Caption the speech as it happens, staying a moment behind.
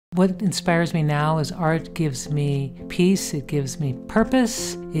What inspires me now is art gives me peace, it gives me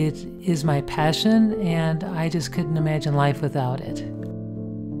purpose, it is my passion, and I just couldn't imagine life without it.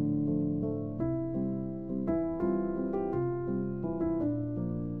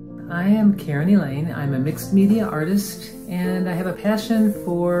 I am Karen Elaine. I'm a mixed media artist and I have a passion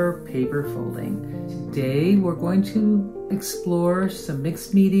for paper folding. Today we're going to explore some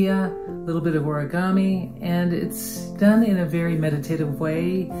mixed media, a little bit of origami, and it's done in a very meditative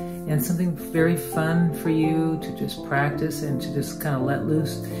way and something very fun for you to just practice and to just kind of let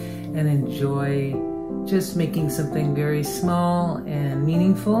loose and enjoy just making something very small and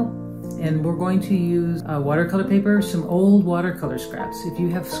meaningful. And we're going to use watercolor paper, some old watercolor scraps. If you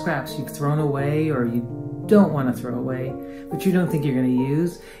have scraps you've thrown away or you don't want to throw away, but you don't think you're going to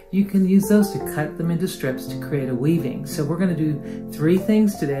use, you can use those to cut them into strips to create a weaving. So we're going to do 3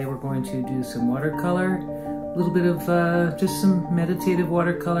 things today. We're going to do some watercolor, a little bit of just some meditative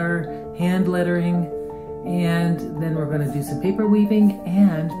watercolor, hand lettering, and then we're going to do some paper weaving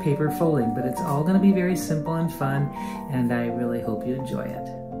and paper folding. But it's all going to be very simple and fun, and I really hope you enjoy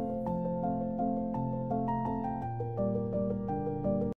it.